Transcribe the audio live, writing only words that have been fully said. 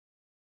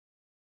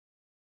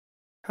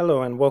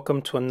Hello and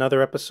welcome to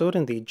another episode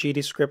in the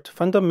GDScript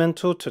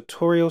Fundamental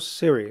Tutorial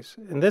Series.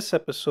 In this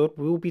episode,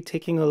 we will be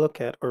taking a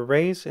look at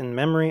arrays in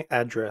memory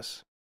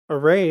address.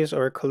 Arrays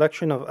are a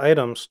collection of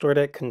items stored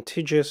at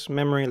contiguous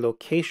memory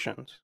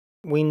locations.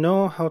 We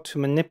know how to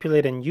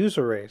manipulate and use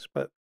arrays,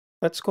 but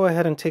let's go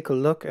ahead and take a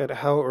look at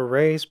how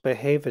arrays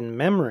behave in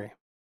memory.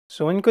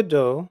 So in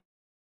Godot,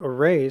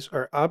 arrays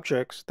are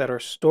objects that are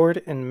stored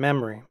in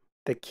memory.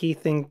 The key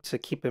thing to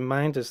keep in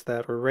mind is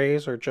that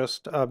arrays are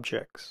just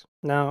objects.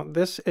 Now,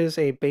 this is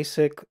a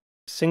basic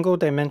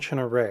single-dimension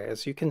array.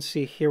 As you can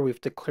see here, we've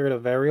declared a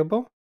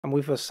variable and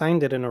we've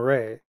assigned it an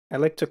array. I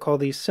like to call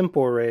these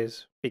simple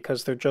arrays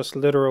because they're just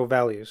literal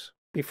values.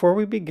 Before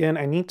we begin,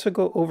 I need to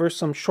go over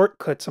some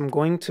shortcuts I'm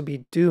going to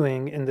be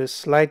doing in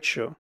this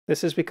slideshow.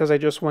 This is because I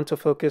just want to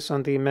focus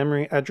on the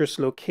memory address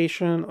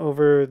location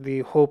over the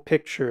whole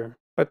picture.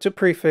 But to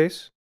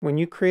preface, when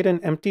you create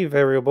an empty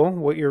variable,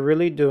 what you're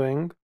really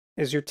doing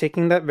is you're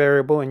taking that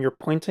variable and you're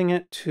pointing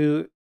it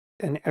to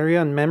an area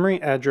on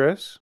memory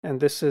address, and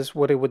this is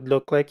what it would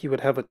look like. You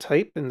would have a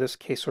type, in this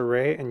case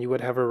array, and you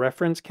would have a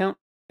reference count,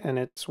 and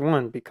it's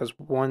 1 because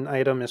one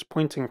item is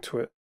pointing to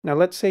it. Now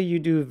let's say you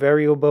do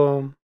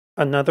variable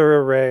another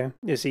array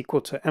is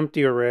equal to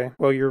empty array.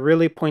 Well, you're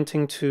really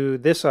pointing to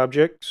this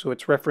object, so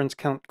its reference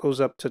count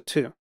goes up to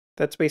 2.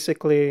 That's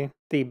basically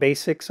the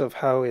basics of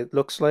how it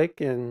looks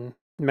like in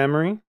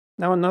memory.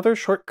 Now another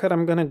shortcut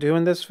I'm going to do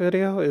in this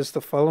video is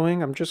the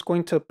following. I'm just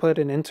going to put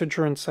an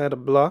integer inside a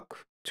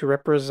block to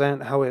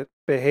represent how it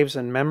behaves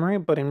in memory,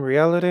 but in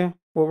reality,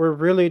 what we're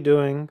really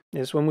doing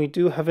is when we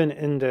do have an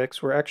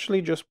index, we're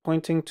actually just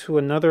pointing to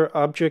another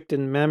object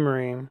in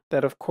memory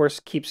that of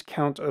course keeps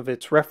count of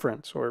its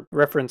reference or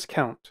reference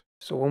count.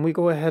 So when we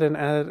go ahead and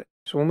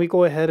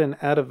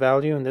add a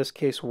value, in this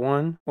case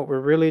 1, what we're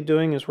really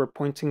doing is we're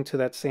pointing to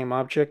that same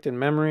object in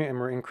memory and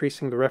we're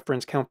increasing the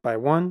reference count by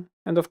 1.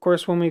 And of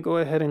course, when we go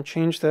ahead and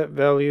change that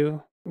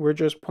value, we're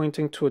just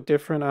pointing to a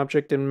different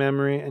object in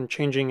memory and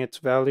changing its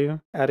value,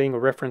 adding a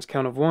reference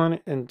count of 1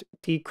 and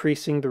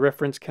decreasing the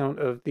reference count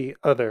of the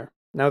other.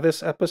 Now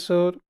this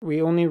episode, we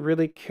only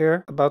really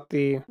care about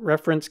the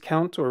reference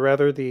count, or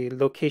rather the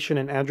location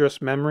and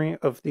address memory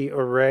of the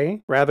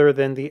array, rather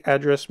than the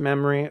address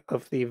memory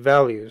of the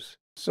values.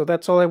 So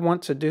that's all I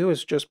want to do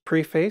is just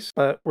preface,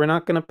 but we're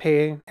not going to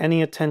pay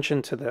any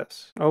attention to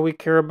this. All we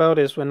care about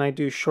is when I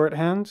do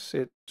shorthands,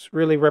 it's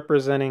really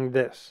representing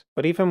this.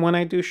 But even when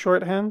I do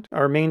shorthand,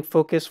 our main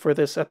focus for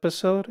this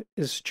episode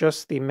is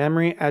just the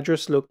memory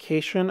address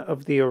location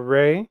of the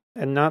array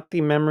and not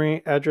the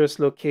memory address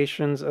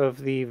locations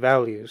of the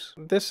values.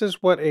 This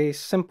is what a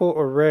simple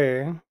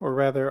array, or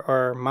rather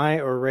our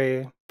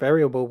myArray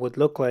variable, would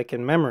look like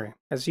in memory.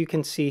 As you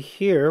can see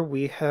here,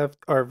 we have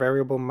our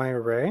variable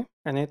myArray,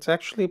 and it's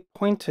actually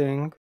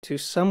pointing to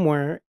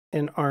somewhere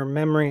in our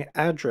memory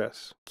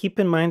address. Keep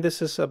in mind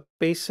this is a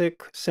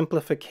basic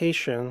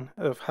simplification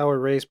of how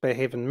arrays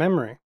behave in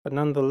memory, but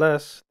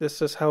nonetheless, this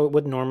is how it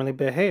would normally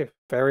behave.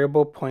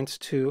 Variable points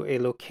to a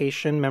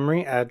location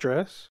memory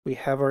address. We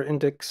have our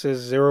indexes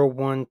 0,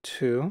 1,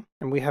 2,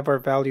 and we have our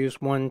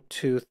values 1,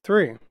 2,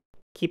 3.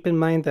 Keep in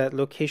mind that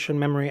location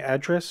memory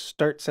address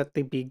starts at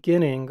the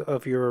beginning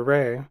of your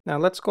array. Now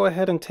let's go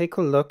ahead and take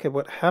a look at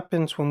what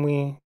happens when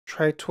we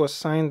try to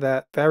assign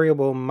that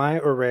variable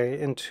myArray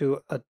into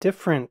a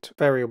different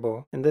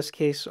variable. In this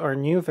case, our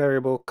new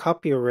variable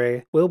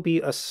copyArray will be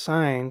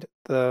assigned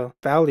the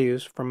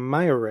values from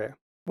myArray.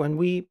 When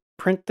we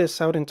print this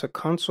out into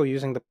console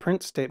using the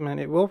print statement,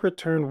 it will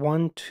return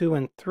 1, 2,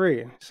 and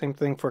 3. Same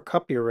thing for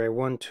copyArray,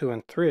 1, 2,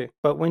 and 3.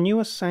 But when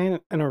you assign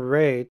an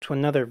array to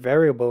another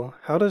variable,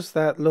 how does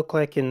that look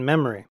like in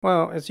memory?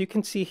 Well, as you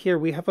can see here,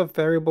 we have a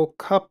variable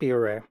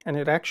copyArray, and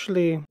it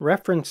actually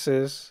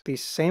references the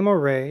same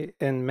array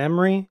in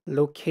memory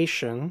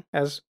location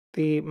as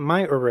the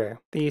myArray.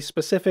 The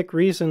specific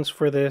reasons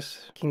for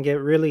this can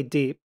get really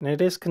deep, and it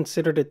is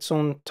considered its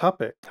own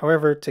topic.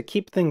 However, to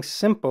keep things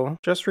simple,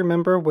 just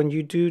remember when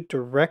you do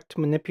direct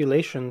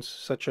manipulations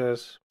such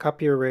as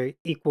copyArray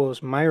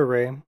equals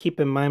myArray, keep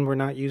in mind we're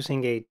not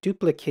using a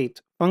duplicate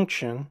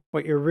function.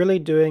 What you're really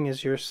doing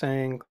is you're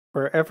saying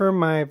wherever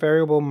my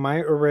variable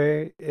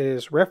myArray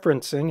is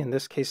referencing, in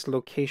this case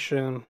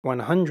location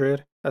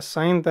 100,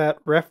 assign that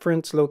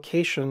reference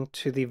location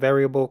to the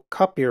variable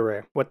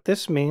copyArray. What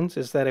this means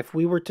is that if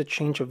we were to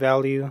change a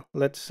value,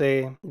 let's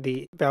say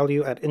the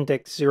value at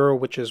index 0,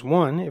 which is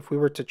 1, if we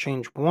were to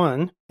change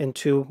 1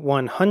 into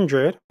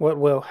 100, what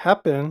will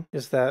happen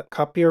is that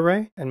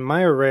copyArray and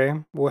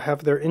myArray will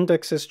have their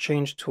indexes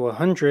changed to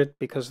 100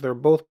 because they're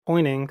both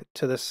pointing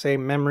to the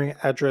same memory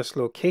address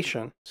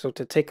location. So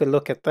to take a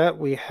look at that,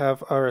 we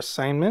have our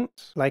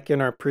assignment, like in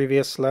our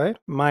previous slide.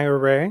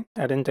 myArray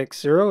at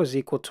index 0 is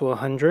equal to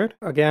 100.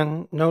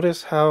 Again,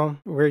 notice how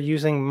we're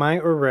using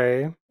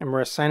myArray and we're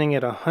assigning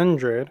it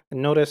 100,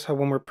 and notice how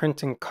when we're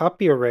printing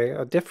copy array,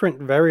 a different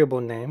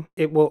variable name,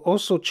 it will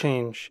also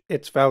change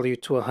its value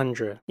to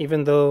 100,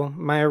 even though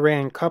my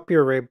array and copy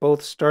array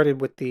both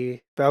started with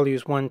the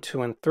values 1,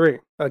 2, and 3.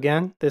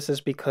 Again, this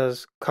is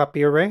because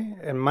copy array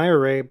and my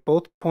array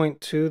both point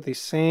to the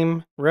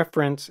same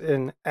reference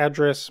in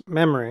address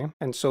memory,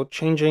 and so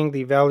changing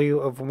the value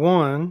of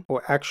one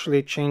will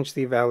actually change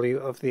the value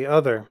of the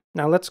other.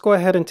 Now let's go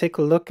ahead and take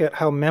a look at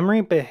how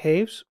memory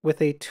behaves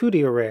with a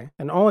 2D array.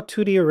 And all a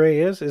 2D array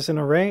is an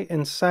array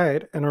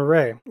inside an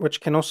array,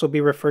 which can also be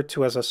referred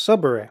to as a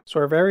subarray. So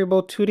our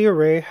variable 2D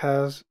array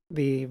has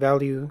the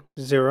value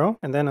 0,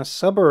 and then a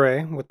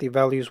subarray with the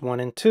values 1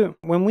 and 2.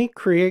 When we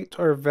create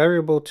our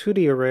variable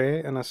 2D array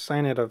and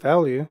assign it a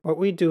value, what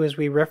we do is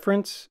we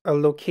reference a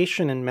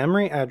location in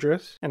memory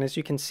address, and as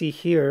you can see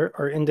here,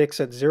 our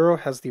index at 0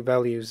 has the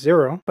value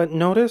 0, but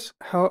notice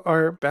how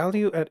our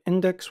value at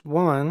index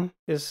 1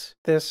 is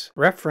this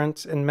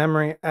reference in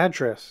memory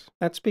address.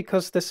 That's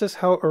because this is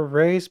how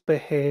arrays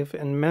behave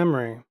in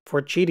memory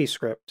for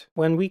GDScript.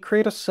 When we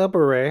create a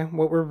subarray,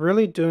 what we're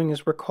really doing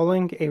is we're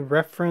calling a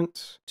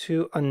reference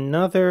to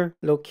another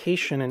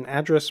location in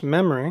address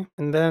memory,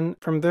 and then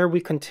from there we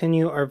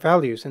continue our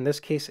values. In this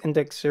case,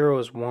 index 0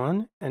 is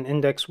 1 and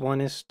index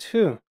 1 is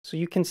 2. So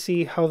you can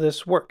see how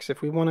this works.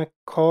 If we want to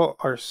call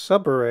our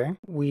subarray,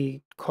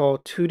 we call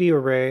 2D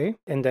array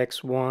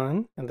index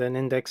 1 and then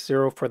index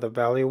 0 for the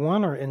value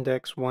 1, or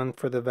index 1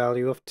 for the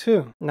value of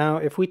 2. Now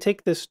if we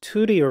take this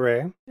 2D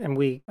array and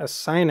we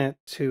assign it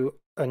to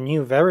a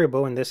new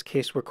variable, in this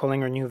case we're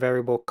calling our new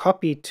variable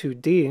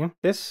copy2d,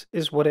 this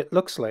is what it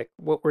looks like.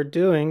 What we're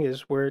doing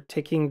is we're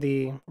taking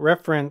the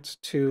reference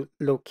to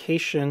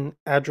location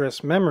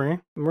address memory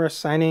and we're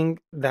assigning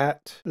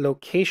that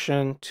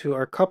location to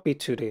our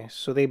copy2d.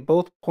 So they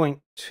both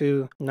point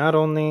to not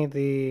only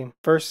the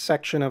first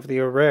section of the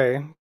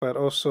array, but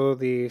also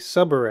the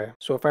subarray.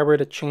 So if I were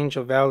to change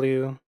a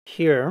value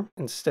here,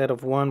 instead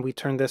of 1, we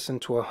turn this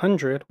into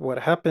 100. What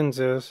happens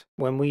is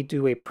when we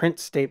do a print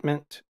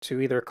statement to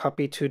either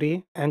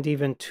copy2d and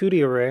even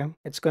 2D array,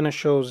 it's going to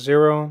show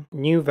 0,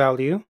 new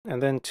value,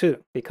 and then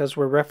 2, because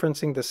we're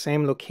referencing the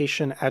same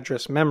location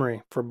address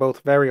memory for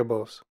both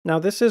variables. Now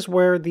this is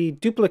where the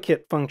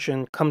duplicate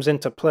function comes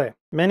into play.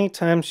 Many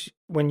times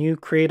when you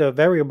create a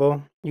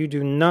variable, you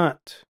do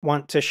not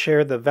want to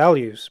share the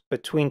values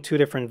between two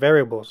different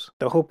variables.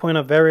 The whole point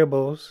of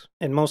variables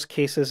in most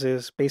cases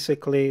is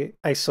basically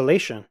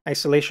isolation.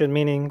 Isolation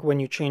meaning when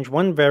you change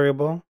one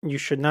variable, you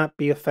should not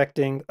be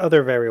affecting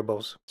other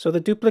variables. So the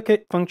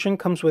duplicate function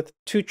comes with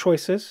two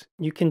choices.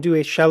 You can do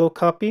a shallow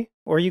copy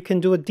or you can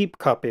do a deep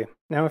copy.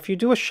 Now, if you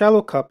do a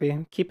shallow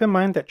copy, keep in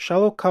mind that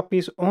shallow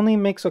copies only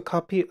makes a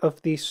copy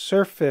of the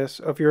surface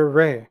of your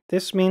array.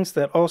 This means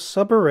that all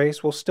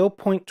subarrays will still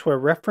point to a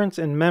reference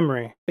in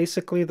memory,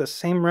 basically the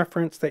same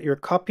reference that your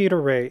copied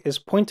array is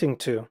pointing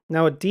to.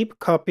 Now, a deep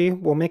copy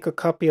will make a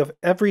copy of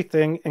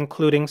everything,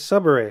 including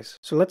subarrays.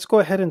 So let's go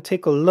ahead and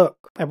take a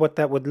look at what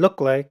that would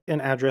look like in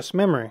address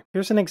memory.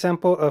 Here's an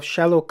example of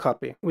shallow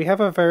copy. We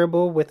have a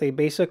variable with a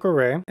basic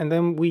array, and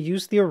then we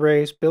use the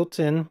array's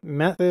built-in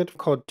method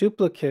called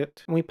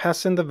duplicate, and we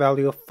pass in the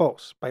value of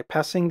false. By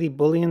passing the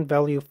Boolean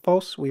value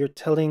false, we are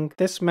telling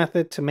this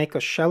method to make a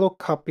shallow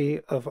copy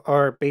of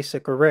our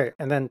basic array,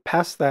 and then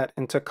pass that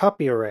into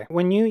copy array.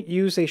 When you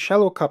use a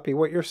shallow copy,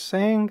 what you're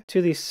saying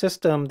to the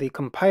system, the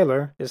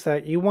compiler, is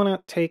that you want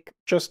to take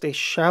just a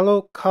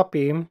shallow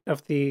copy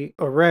of the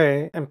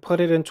array and put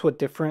it into a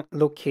different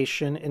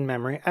location in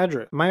memory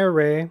address. My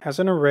array has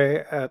an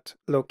array at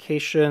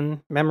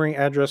location memory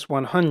address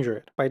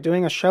 100. By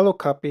doing a shallow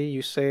copy,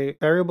 you say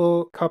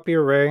variable copy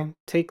array,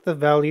 take the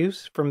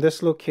values from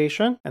this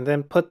location and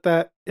then put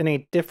that in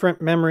a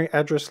different memory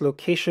address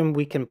location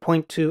we can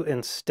point to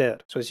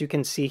instead. So as you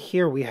can see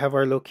here, we have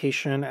our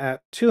location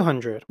at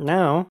 200.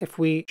 Now, if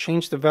we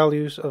change the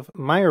values of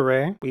my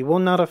array, we will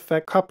not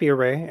affect copy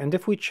array. And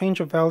if we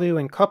change a value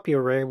in copy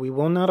array, we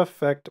will not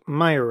affect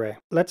my array.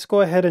 Let's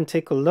go ahead and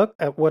take a look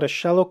at what a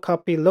shallow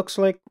copy looks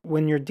like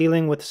when you're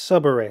dealing with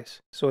subarrays.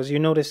 So as you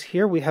notice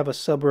here, we have a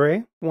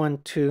subarray, 1,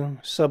 2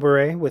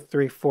 subarray with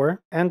 3,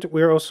 4. And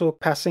we're also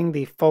passing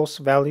the false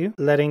value,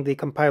 letting the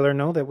compiler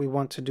know that we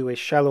want to do a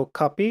shallow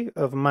copy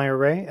of my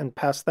array and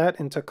pass that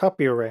into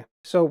copy array.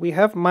 So we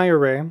have my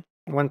array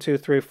 1, 2,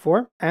 3,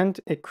 4, and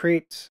it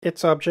creates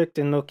its object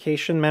in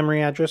location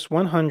memory address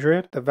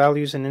 100. The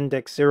values in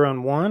index 0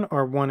 and 1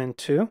 are 1 and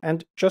 2.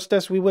 And just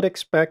as we would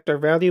expect, our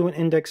value in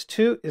index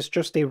 2 is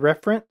just a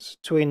reference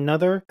to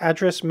another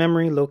address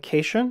memory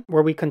location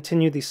where we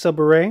continue the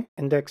subarray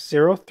index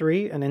 0,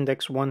 3, and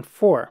index 1,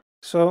 4.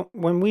 So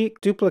when we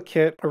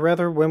duplicate, or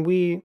rather when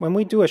we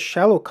do a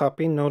shallow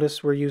copy,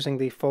 notice we're using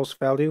the false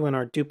value in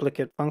our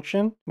duplicate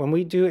function. When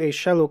we do a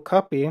shallow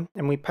copy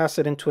and we pass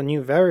it into a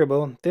new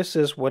variable, this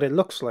is what it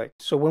looks like.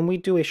 So when we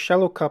do a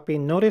shallow copy,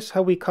 notice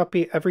how we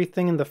copy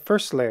everything in the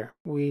first layer.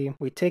 We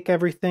take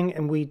everything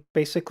and we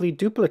basically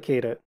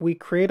duplicate it. We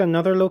create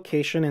another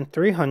location in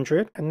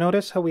 300, and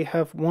notice how we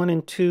have 1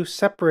 and 2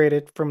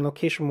 separated from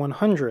location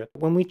 100.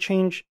 When we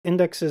change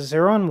indexes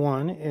 0 and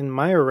 1 in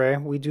my array,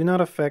 we do not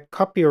affect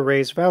copy array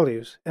array's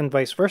values, and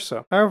vice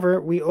versa. However,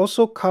 we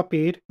also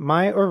copied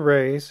my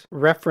array's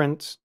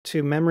reference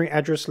to memory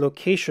address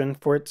location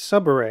for its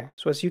subarray.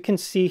 So as you can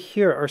see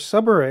here, our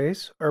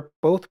subarrays are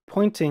both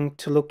pointing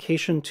to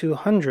location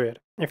 200.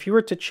 If you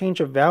were to change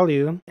a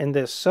value in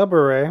this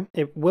subarray,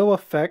 it will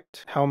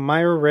affect how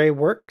my array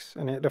works,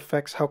 and it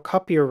affects how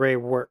copy array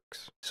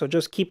works. So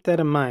just keep that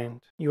in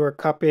mind. You are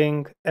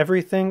copying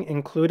everything,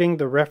 including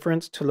the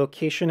reference to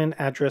location and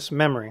address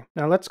memory.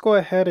 Now let's go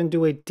ahead and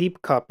do a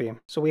deep copy.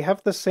 So we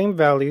have the same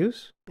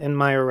values in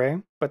my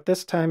array, but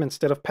this time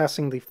instead of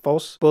passing the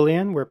false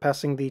boolean, we're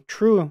passing the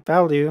true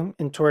value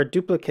into our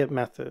duplicate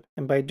method.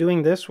 And by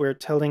doing this, we're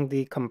telling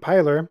the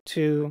compiler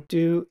to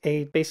do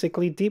a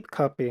basically deep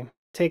copy.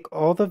 Take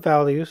all the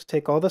values,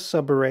 take all the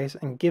subarrays,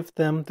 and give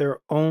them their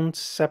own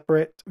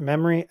separate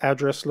memory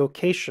address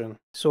location.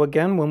 So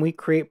again, when we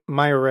create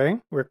my array,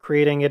 we're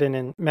creating it in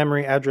a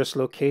memory address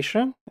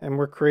location, and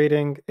we're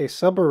creating a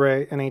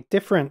subarray in a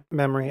different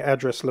memory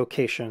address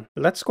location.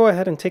 Let's go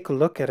ahead and take a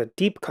look at a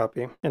deep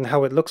copy and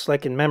how it looks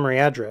like in memory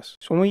address.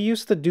 So when we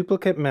use the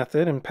duplicate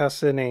method and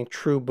pass in a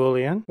true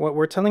boolean, what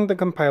we're telling the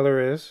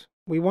compiler is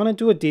we want to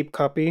do a deep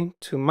copy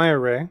to my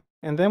array,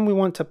 and then we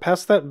want to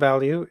pass that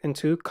value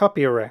into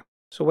copy array.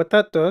 So what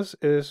that does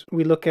is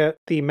we look at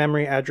the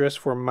memory address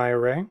for my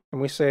array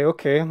and we say,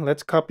 okay,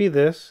 let's copy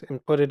this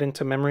and put it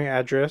into memory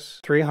address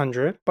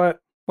 300. But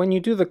when you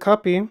do the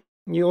copy,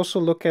 you also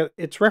look at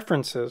its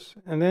references,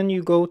 and then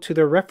you go to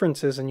the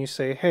references and you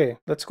say, hey,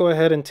 let's go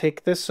ahead and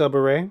take this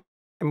subarray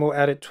and we'll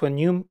add it to a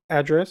new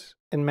address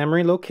in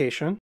memory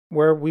location,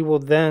 where we will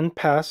then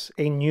pass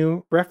a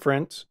new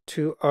reference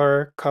to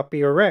our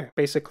copy array,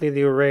 basically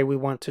the array we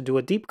want to do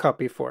a deep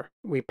copy for.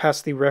 We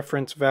pass the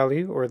reference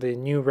value or the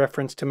new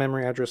reference to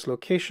memory address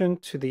location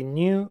to the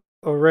new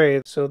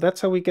array. So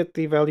that's how we get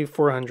the value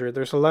 400.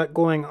 There's a lot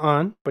going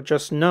on, but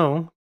just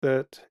know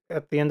that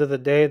at the end of the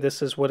day,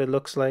 this is what it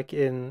looks like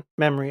in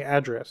memory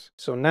address.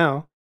 So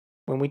now,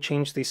 when we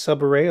change the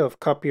subarray of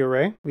copy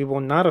array, we will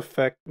not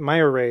affect my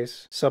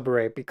array's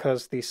subarray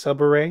because the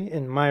subarray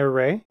in my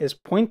array is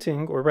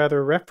pointing, or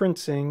rather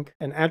referencing,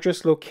 an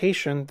address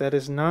location that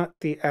is not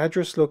the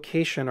address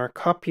location our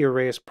copy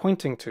array is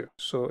pointing to.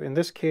 So in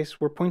this case,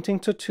 we're pointing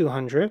to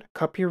 200,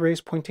 copy array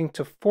is pointing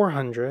to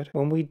 400.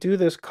 When we do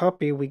this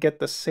copy, we get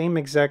the same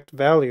exact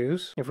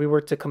values. If we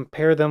were to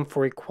compare them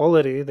for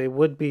equality, they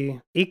would be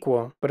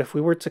equal. But if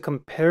we were to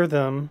compare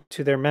them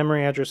to their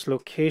memory address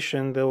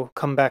location, they'll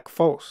come back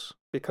false,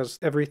 because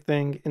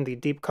everything in the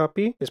deep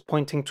copy is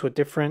pointing to a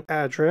different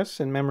address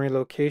and memory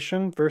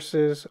location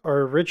versus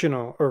our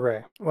original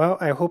array. Well,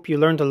 I hope you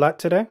learned a lot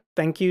today.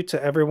 Thank you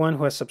to everyone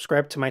who has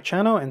subscribed to my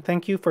channel, and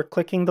thank you for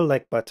clicking the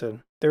like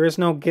button. There is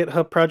no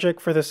GitHub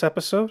project for this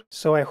episode,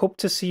 so I hope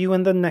to see you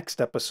in the next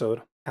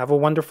episode. Have a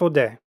wonderful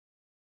day.